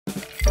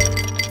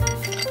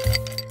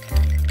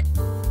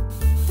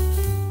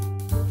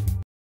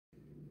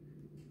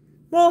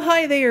Well,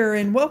 hi there,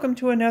 and welcome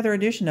to another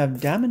edition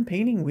of Diamond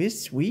Painting with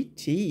Sweet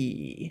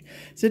Tea.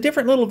 It's a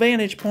different little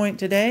vantage point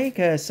today,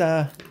 because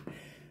I'm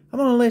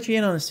going to let you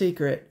in on a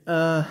secret.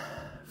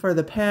 For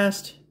the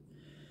past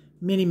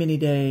many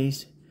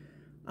days,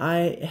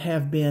 I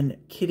have been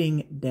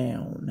kidding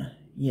down.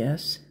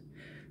 Yes,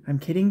 I'm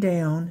kidding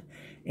down,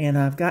 and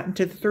I've gotten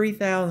to the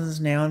 3,000s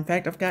now. In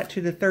fact, I've got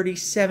to the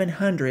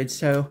 3,700,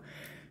 so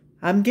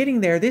I'm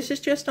getting there. This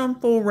is just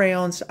on full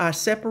rounds. I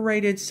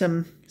separated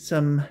some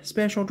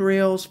special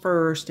drills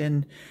first,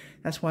 and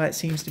that's why it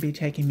seems to be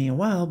taking me a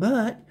while,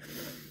 but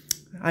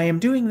I am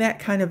doing that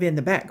kind of in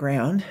the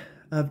background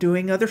of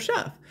doing other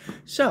stuff.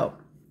 So,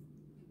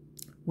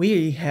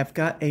 we have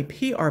got a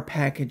PR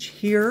package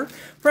here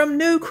from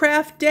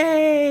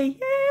Newcraftday.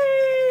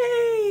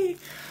 Yay!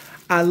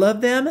 I love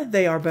them.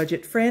 They are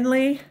budget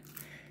friendly.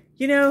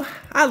 You know,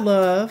 I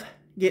love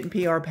getting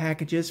PR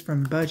packages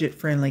from budget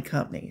friendly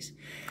companies.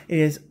 It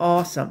is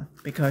awesome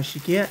because you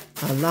get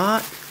a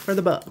lot for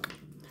the buck.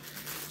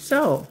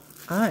 So,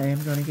 I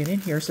am going to get in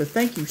here. So,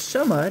 thank you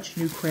so much,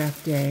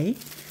 Newcraftday,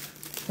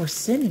 for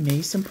sending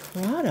me some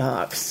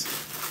products.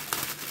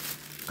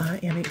 I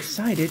am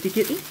excited to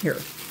get in here.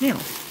 Now,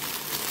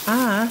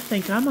 I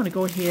think I'm going to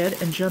go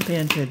ahead and jump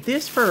into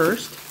this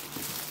first.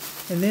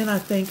 And then I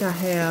think I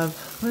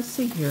have, let's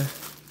see here.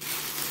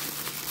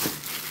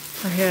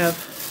 I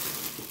have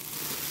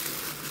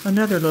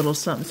another little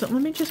something. So,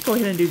 let me just go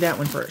ahead and do that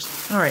one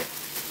first. All right.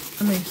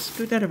 Let me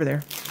scoot that over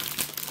there.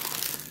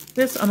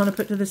 This I'm going to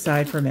put to the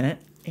side for a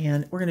minute,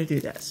 and we're going to do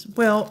this.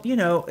 Well, you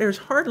know, there's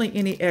hardly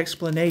any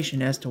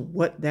explanation as to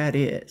what that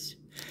is.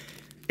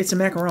 It's a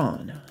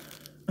macaron.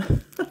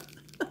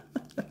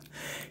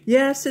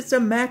 Yes, it's a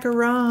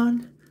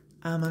macaron.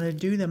 I'm going to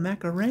do the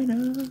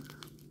Macarena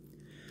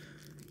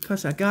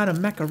because I got a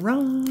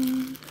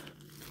macaron.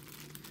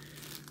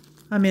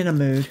 I'm in a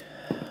mood.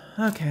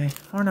 Okay,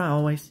 aren't I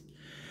always?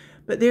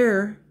 But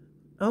there,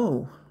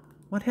 oh,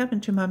 what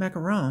happened to my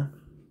macaron?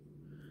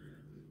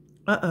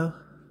 Uh-oh.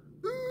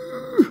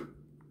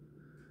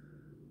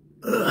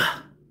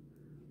 Ugh.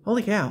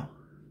 Holy cow.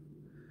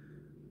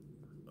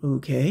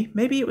 Okay,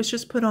 maybe it was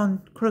just put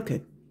on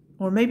crooked.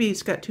 Or maybe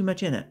it's got too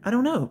much in it. I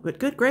don't know, but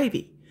good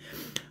gravy.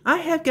 I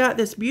have got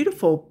this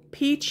beautiful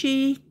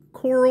peachy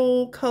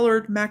coral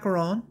colored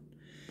macaron.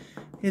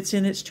 It's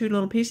in its two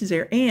little pieces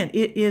there. And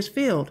it is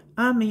filled,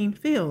 I mean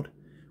filled,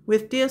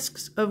 with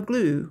discs of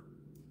glue.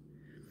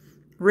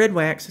 Red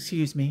wax,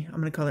 excuse me.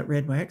 I'm going to call it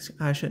red wax.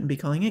 I shouldn't be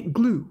calling it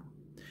glue.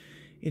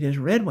 It is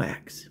red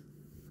wax.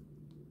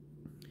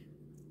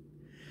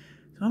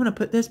 So I'm going to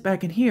put this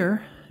back in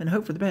here and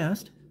hope for the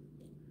best.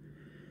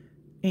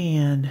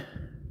 And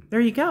there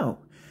you go.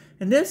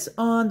 And this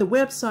on the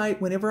website,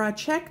 whenever I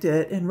checked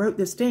it and wrote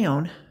this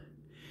down,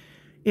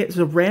 it's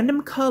a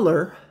random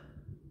color.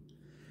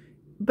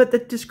 But the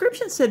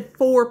description said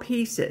 4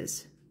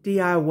 pieces,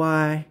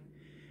 DIY.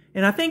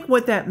 And I think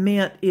what that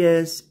meant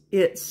is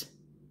it's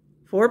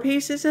 4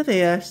 pieces of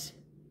this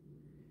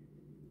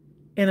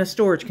in a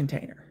storage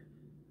container.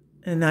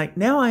 And like,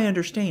 now I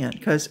understand,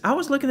 because I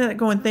was looking at it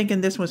going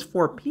thinking this was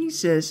 4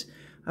 pieces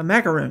of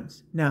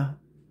macaroons. No,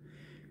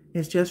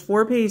 it's just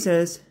 4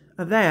 pieces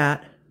of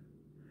that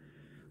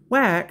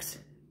wax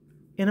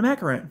in a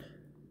macaroon.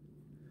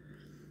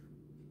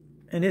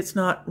 And it's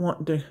not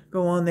wanting to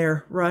go on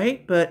there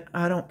right, but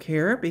I don't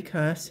care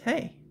because,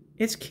 hey,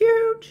 it's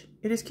cute.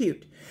 It is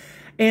cute.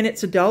 And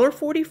it's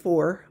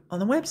 $1.44 on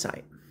the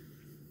website.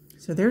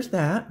 So there's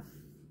that.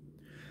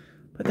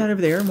 Put that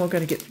over there, and we're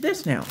going to get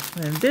this now.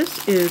 And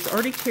this is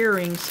already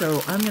tearing,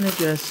 so I'm going to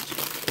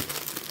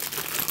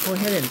just go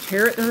ahead and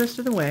tear it the rest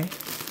of the way.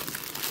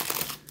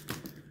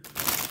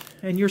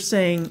 And you're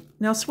saying,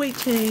 now, Sweet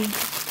Tea,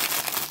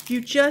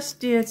 you just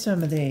did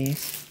some of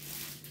these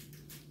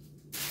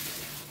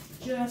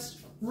just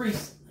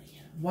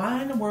recently.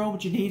 Why in the world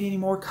would you need any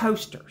more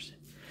coasters?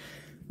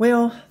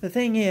 Well, the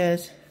thing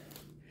is,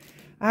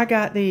 I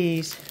got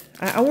these.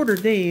 I ordered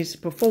these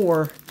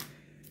before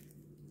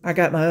I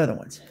got my other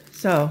ones.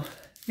 So,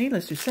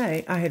 needless to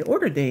say, I had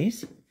ordered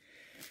these,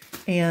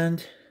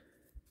 and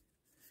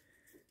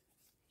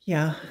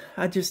yeah,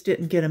 I just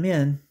didn't get them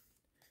in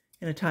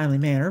a timely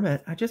manner,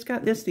 but I just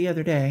got this the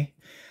other day.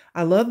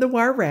 I love the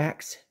wire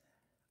racks.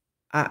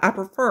 I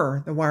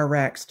prefer the wire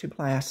racks to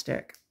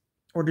plastic,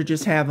 or to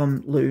just have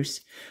them loose.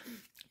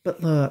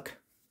 But look,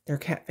 they're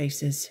cat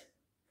faces.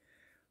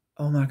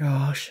 Oh my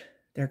gosh,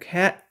 they're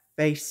cat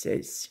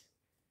faces.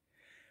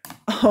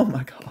 Oh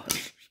my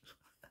gosh.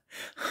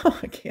 Oh,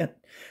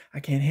 I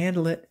can't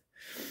handle it.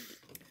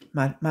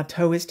 My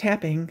toe is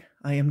tapping.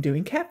 I am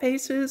doing cat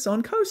faces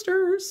on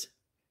coasters.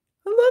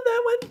 I love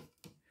that one.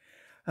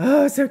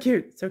 Oh, so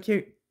cute. So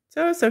cute.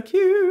 So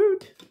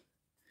cute.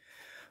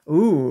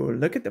 Ooh,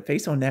 look at the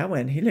face on that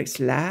one. He looks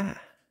sly.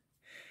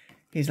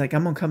 He's like,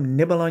 I'm going to come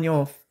nibble on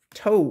your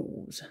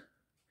toes.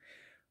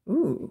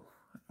 Ooh,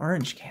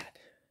 orange cat.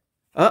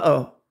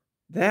 Uh-oh.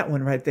 That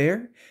one right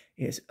there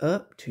is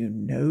up to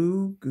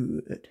no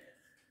good.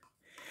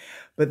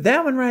 But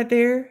that one right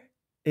there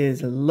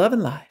is love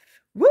and life.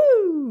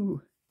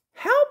 Woo!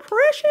 How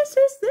precious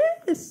is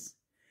this?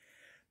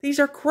 These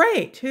are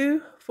great.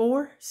 2,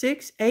 4,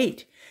 6,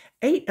 8.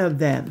 8 of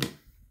them.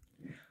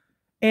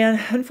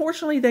 And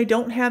unfortunately, they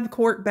don't have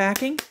cork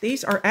backing.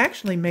 These are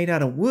actually made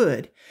out of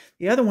wood.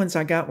 The other ones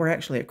I got were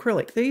actually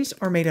acrylic. These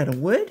are made out of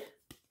wood.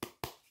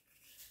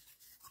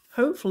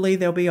 Hopefully,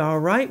 they'll be all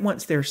right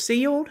once they're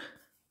sealed.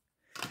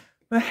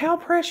 But how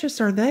precious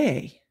are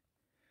they?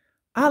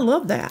 I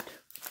love that.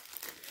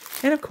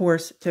 And of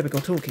course, typical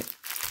toolkit.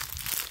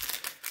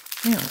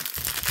 Now,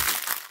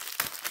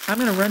 I'm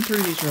going to run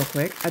through these real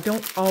quick. I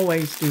don't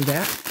always do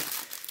that.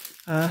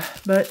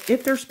 But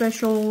if they're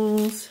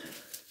specials,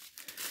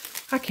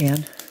 I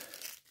can.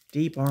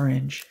 Deep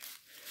orange.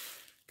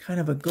 Kind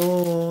of a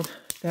gold.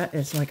 That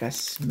is like a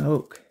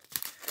smoke.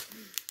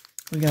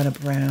 We got a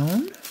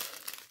brown.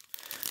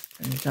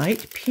 A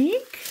light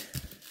pink.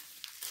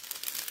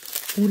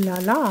 Ooh la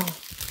la.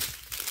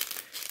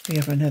 We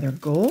have another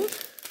gold.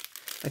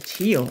 A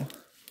teal.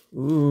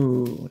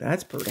 Ooh,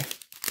 that's pretty.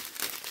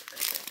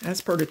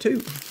 That's pretty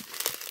too.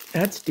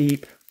 That's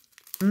deep.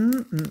 And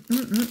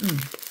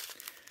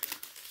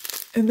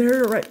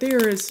there, right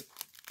there is,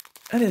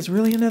 that is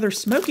really another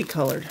smoky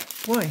colored.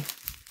 Boy.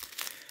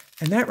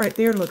 And that right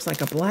there looks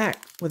like a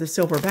black with a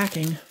silver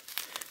backing.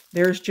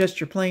 There's just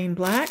your plain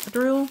black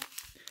drill.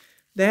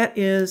 That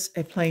is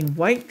a plain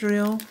white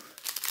drill.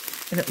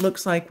 And it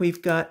looks like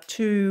we've got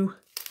 2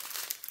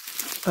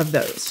 of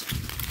those.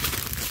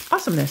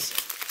 Awesomeness.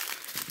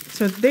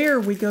 So there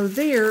we go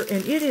there.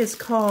 And it is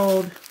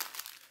called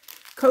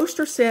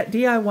Coaster Set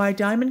DIY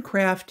Diamond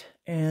Craft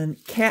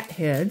and Cat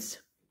Heads.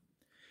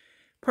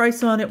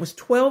 Price on it was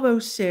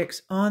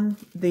 $12.06 on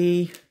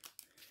the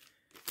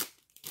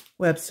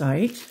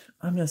website.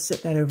 I'm going to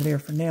set that over there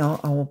for now.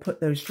 I will put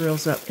those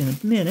drills up in a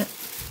minute.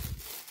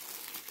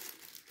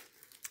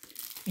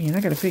 And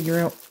I got to figure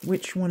out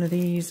which one of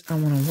these I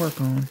want to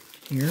work on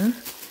here.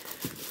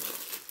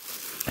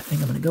 I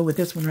think I'm going to go with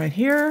this one right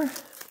here.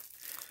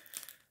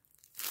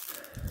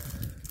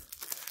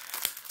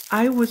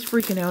 I was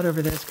freaking out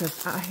over this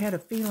because I had a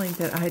feeling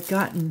that I had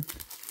gotten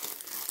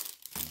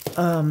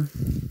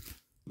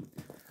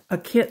a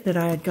kit that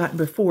I had gotten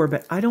before,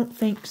 but I don't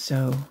think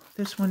so.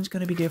 This one's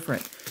going to be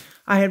different.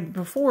 I had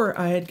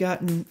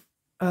gotten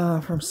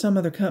from some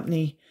other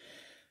company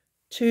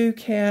 2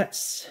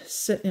 cats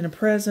sitting in a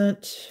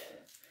present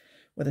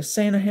with a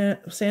Santa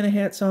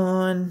hats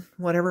on,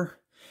 whatever.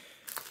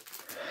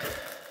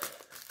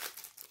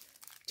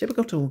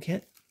 Typical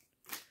toolkit.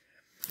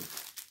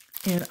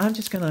 And I'm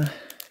just going to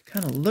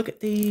kind of look at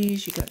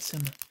these. You got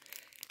some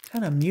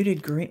kind of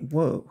muted green.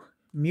 Whoa.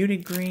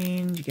 Muted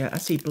greens. You got, I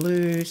see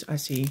blues. I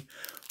see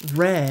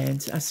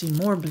reds. I see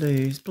more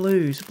blues.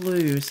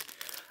 Blues.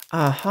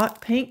 A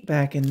hot pink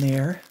back in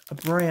there. A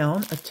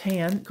brown. A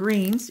tan.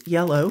 Greens.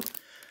 Yellow.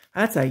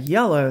 That's a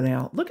yellow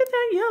now. Look at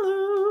that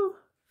yellow.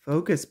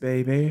 Focus,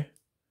 baby.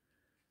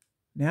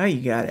 Now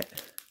you got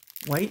it.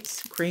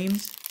 Whites.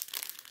 Creams.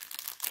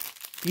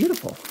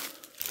 Beautiful.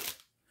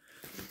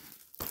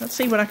 Let's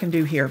see what I can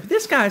do here.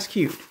 This guy's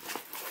cute.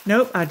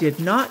 Nope, I did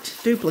not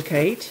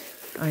duplicate.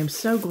 I am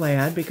so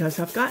glad because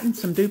I've gotten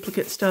some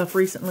duplicate stuff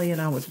recently and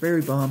I was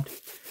very bummed.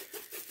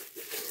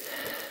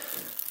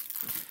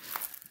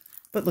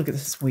 But look at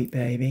this sweet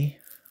baby.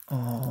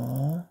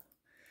 Aww.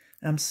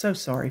 I'm so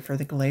sorry for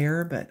the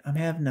glare, but I'm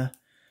having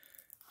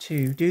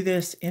to do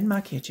this in my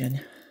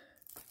kitchen.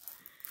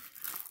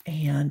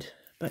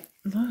 But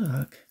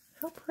look,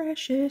 how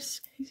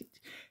precious.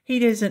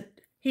 He isn't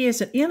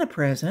in a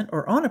present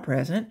or on a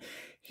present.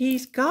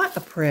 He's got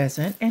a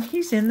present and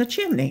he's in the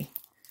chimney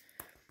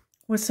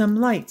with some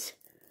lights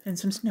and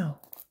some snow.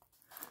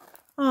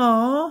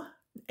 Aw,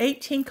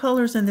 18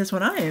 colors in this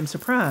one. I am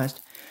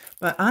surprised,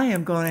 but I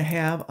am going to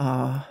have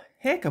a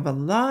heck of a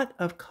lot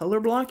of color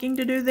blocking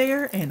to do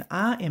there, and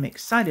I am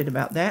excited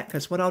about that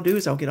because what I'll do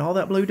is I'll get all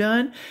that blue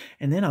done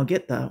and then I'll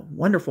get the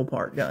wonderful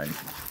part done.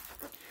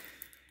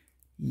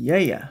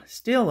 Yeah,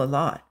 still a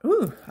lot.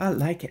 Ooh, I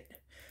like it.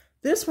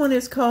 This one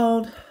is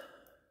called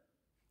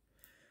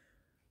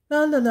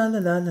La La La La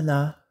La La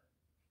La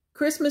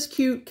Christmas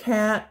Cute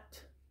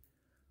Cat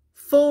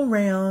Full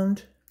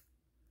Round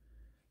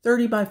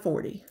 30 by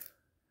 40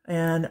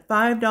 and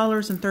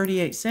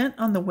 $5.38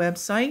 on the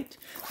website.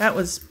 That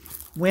was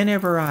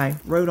whenever I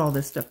wrote all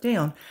this stuff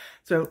down.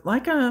 So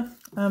like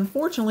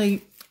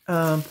unfortunately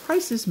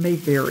prices may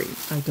vary.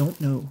 I don't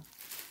know.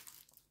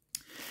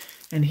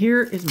 And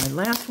here is my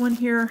last one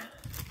here.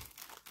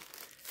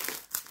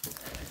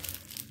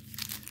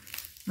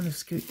 I'm going to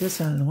scoot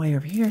this out of the way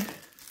over here.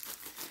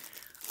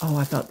 Oh,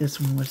 I thought this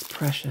one was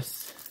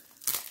precious.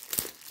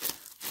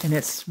 And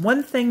it's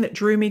one thing that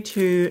drew me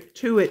to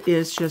it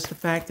is just the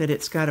fact that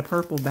it's got a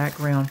purple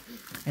background.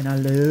 And I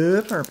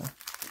love purple.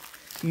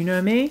 You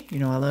know me? You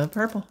know I love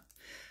purple.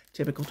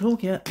 Typical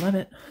toolkit. Love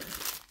it.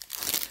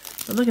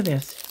 But look at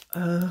this.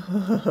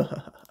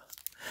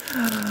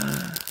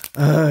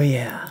 Oh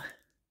yeah.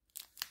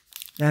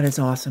 That is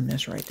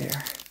awesomeness right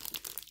there.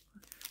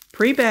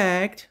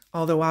 Pre-bagged,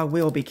 although I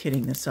will be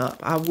kitting this up.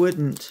 I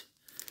wouldn't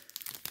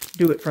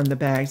do it from the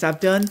bags.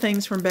 I've done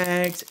things from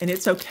bags, and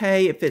it's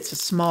okay if it's a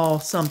small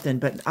something,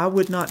 but I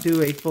would not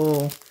do a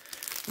full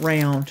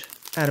round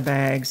out of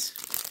bags.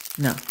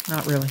 No,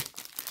 not really.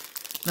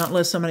 Not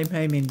unless somebody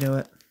paid me to do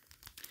it.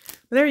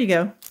 But there you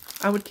go.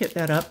 I would kit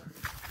that up.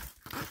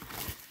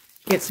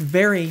 It's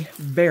very,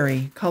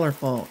 very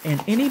colorful.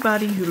 And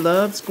anybody who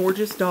loves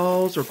gorgeous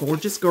dolls or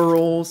gorgeous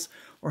girls,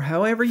 or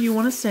however you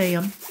want to say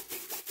them,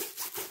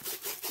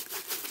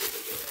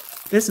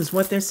 this is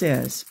what this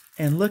is.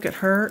 And look at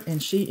her,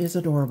 and she is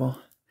adorable.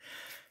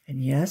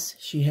 And yes,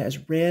 she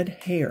has red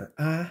hair.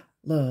 I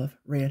love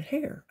red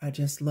hair. I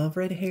just love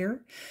red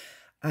hair.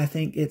 I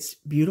think it's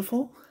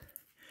beautiful.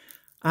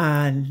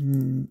 I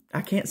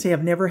can't say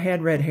I've never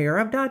had red hair.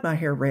 I've dyed my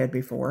hair red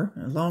before,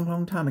 a long,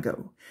 long time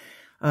ago.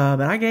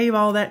 But I gave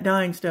all that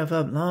dyeing stuff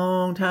up a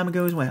long time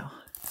ago as well.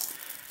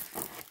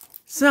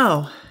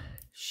 So,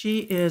 she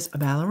is a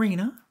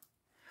ballerina.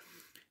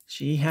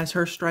 She has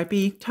her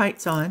stripy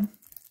tights on.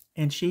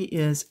 And she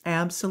is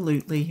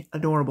absolutely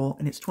adorable.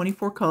 And it's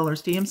 24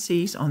 colors,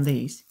 DMCs on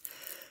these.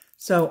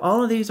 So,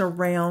 all of these are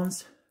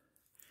rounds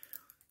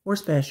or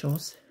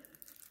specials.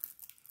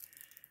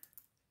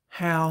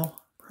 How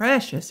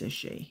precious is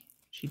she?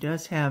 She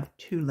does have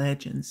 2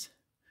 legends.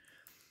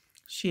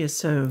 She is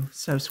so,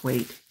 so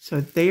sweet.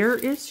 So there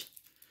is,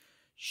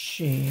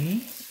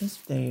 she is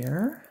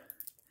there.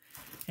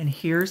 And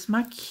here's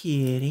my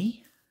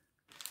kitty.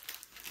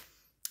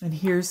 And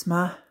here's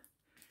my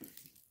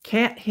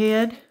cat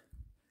head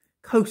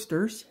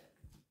coasters.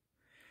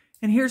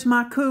 And here's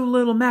my cool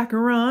little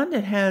macaron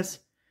that has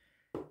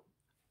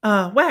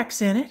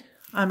wax in it.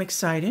 I'm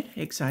excited.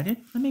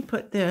 Let me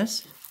put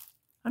this.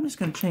 I'm just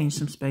going to change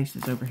some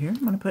spaces over here. I'm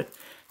going to put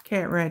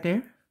cat right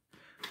there.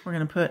 We're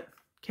going to put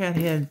cat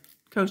head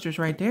coasters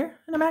right there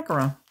and a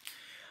macaron.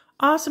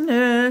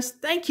 Awesomeness.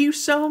 Thank you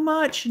so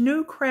much,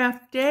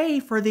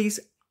 Newcraftday, for these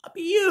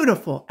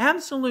beautiful,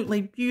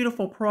 absolutely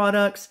beautiful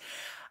products.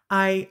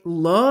 I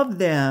love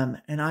them,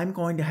 and I'm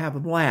going to have a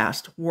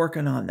blast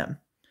working on them.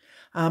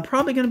 I'm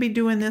probably going to be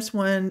doing this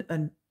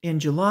one in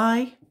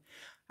July.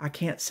 I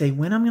can't say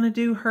when I'm going to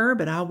do her,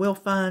 but I will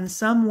find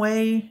some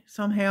way,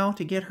 somehow,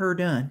 to get her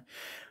done.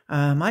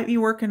 Might be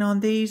working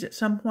on these at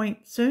some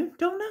point soon.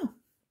 Don't know.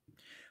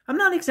 I'm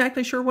not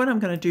exactly sure what I'm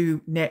going to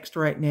do next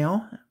right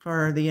now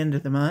for the end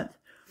of the month.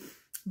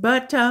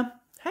 But,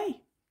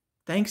 hey,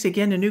 thanks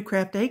again to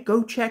Newcraftday.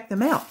 Go check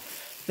them out.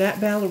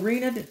 That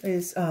ballerina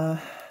is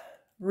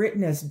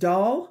written as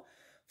doll,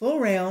 full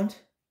round,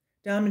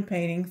 diamond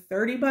painting,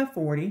 30 by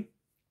 40,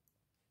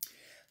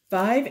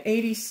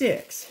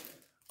 $5.86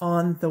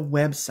 on the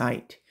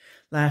website.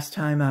 Last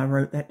time I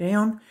wrote that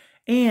down.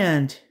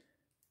 And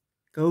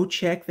go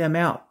check them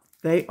out.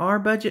 They are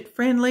budget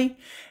friendly,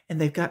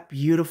 and they've got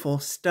beautiful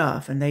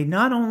stuff. And they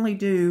not only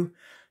do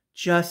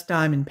just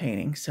diamond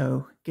painting.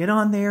 So get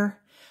on there.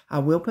 I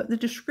will put the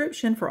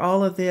description for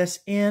all of this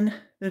in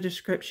the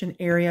description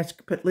area.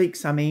 Put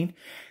links,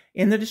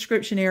 in the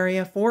description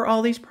area for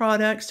all these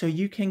products, so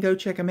you can go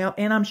check them out.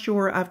 And I'm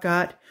sure I've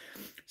got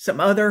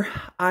some other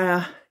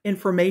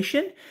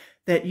information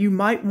that you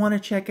might want to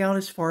check out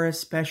as far as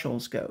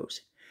specials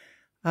goes.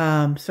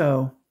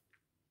 So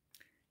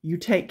you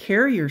take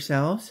care of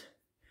yourselves.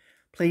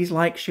 Please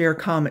like, share,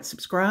 comment,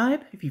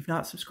 subscribe. If you've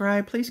not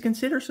subscribed, please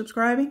consider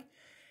subscribing.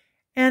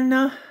 And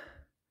I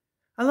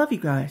love you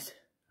guys.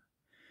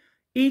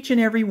 Each and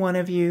every one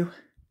of you.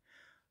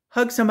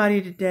 Hug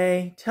somebody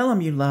today. Tell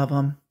them you love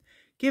them.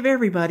 Give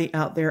everybody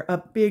out there a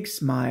big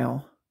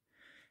smile.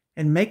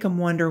 And make them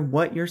wonder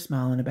what you're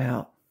smiling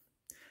about.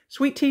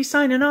 Sweet Tea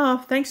signing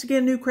off. Thanks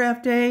again,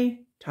 Newcraftday.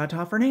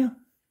 Ta-ta for now.